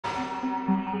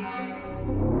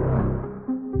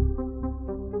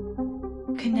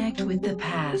Reconnect with the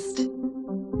past.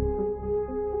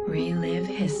 Relive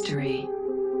history.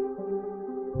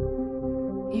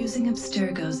 Using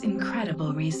Abstergo's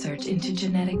incredible research into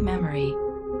genetic memory,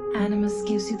 Animus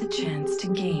gives you the chance to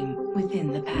game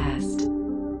within the past.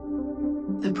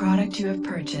 The product you have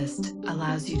purchased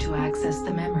allows you to access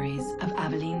the memories of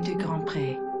Aveline de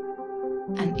Grandpré,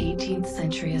 an 18th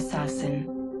century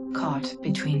assassin caught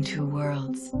between two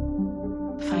worlds,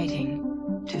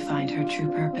 fighting to find her true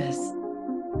purpose.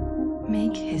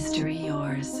 Make history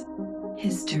yours.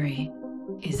 History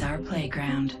is our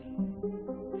playground.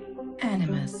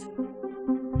 Animus.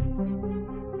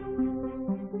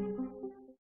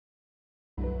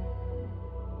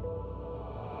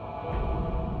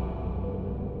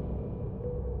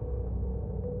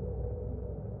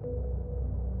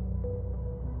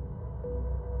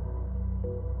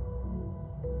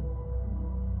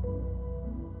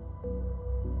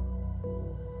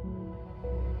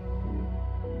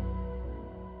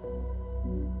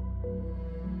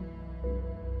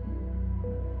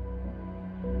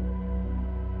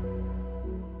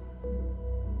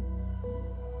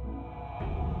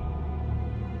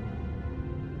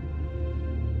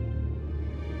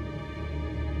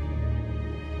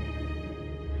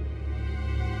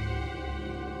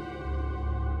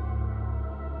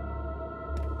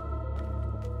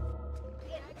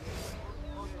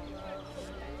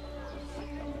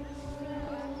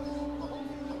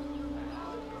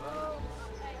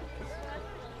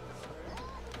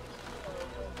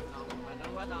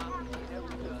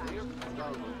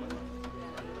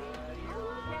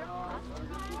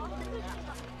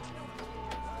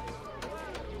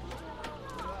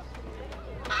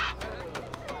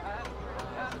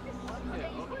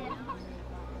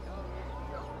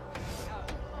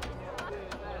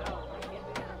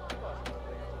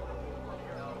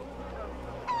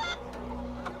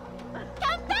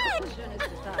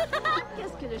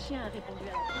 Qu'est-ce que le chien a répondu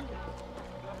à la pile?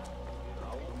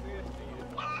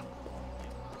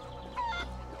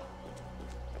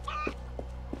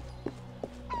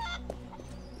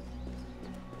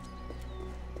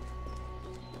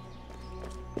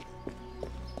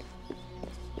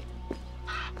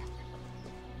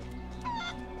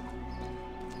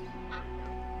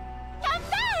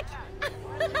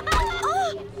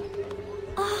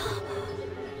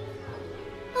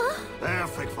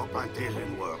 Perfect for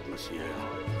plantation work, monsieur.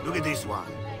 Look at this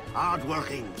one.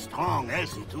 Hard-working, strong,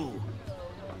 healthy too.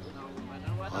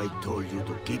 I told you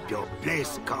to keep your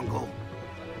place, Congo.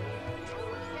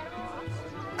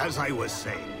 As I was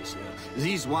saying, monsieur,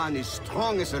 this one is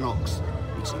strong as an ox.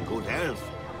 It's in good health,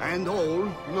 and all,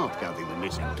 not counting the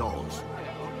missing toes.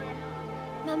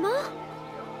 Maman?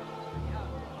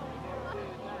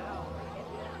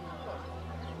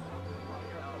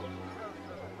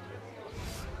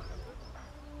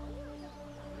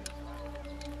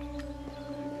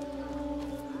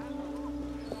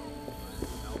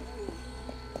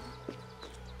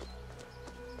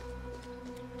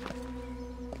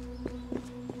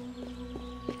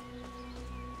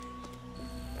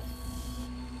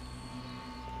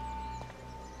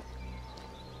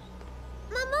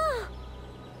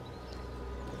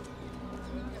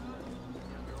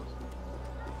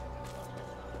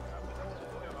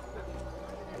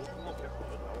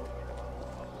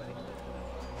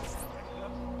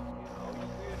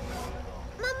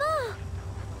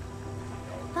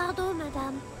 Pardon,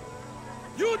 madame.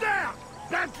 You there!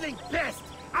 Bantling pest!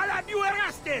 I'll have you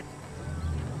arrested!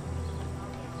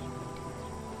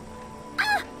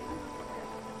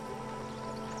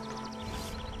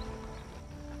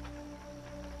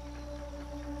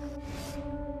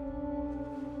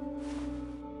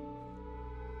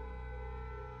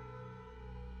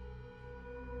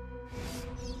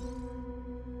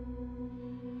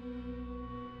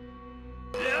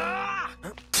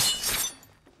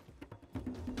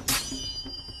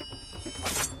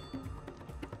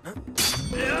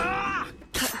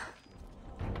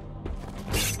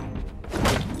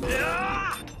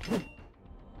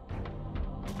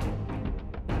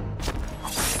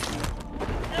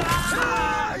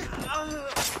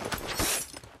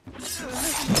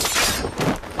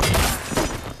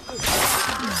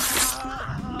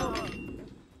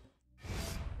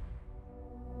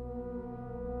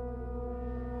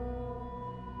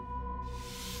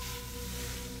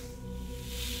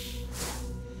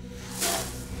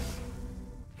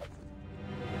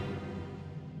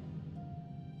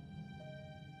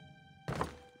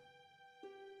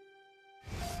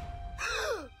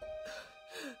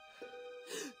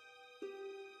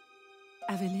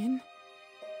 Aveline?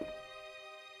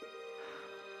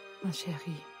 Ma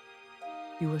chérie,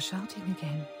 you were shouting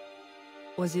again.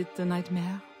 Was it the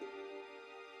nightmare?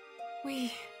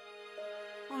 Oui.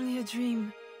 Only a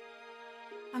dream.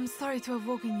 I'm sorry to have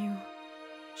woken you.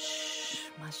 Shh,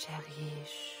 ma chérie,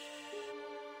 shh.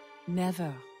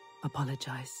 Never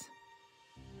apologize.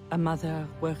 A mother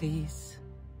worries,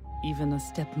 even a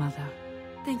stepmother.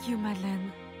 Thank you,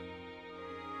 Madeleine.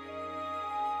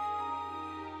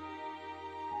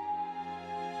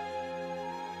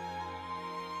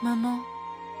 Maman,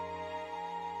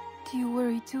 do you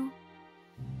worry too?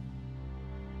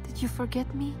 Did you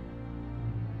forget me?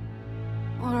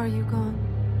 Or are you gone?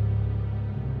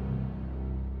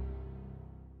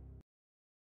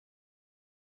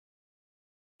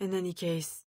 In any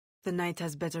case, the night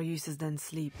has better uses than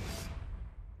sleep.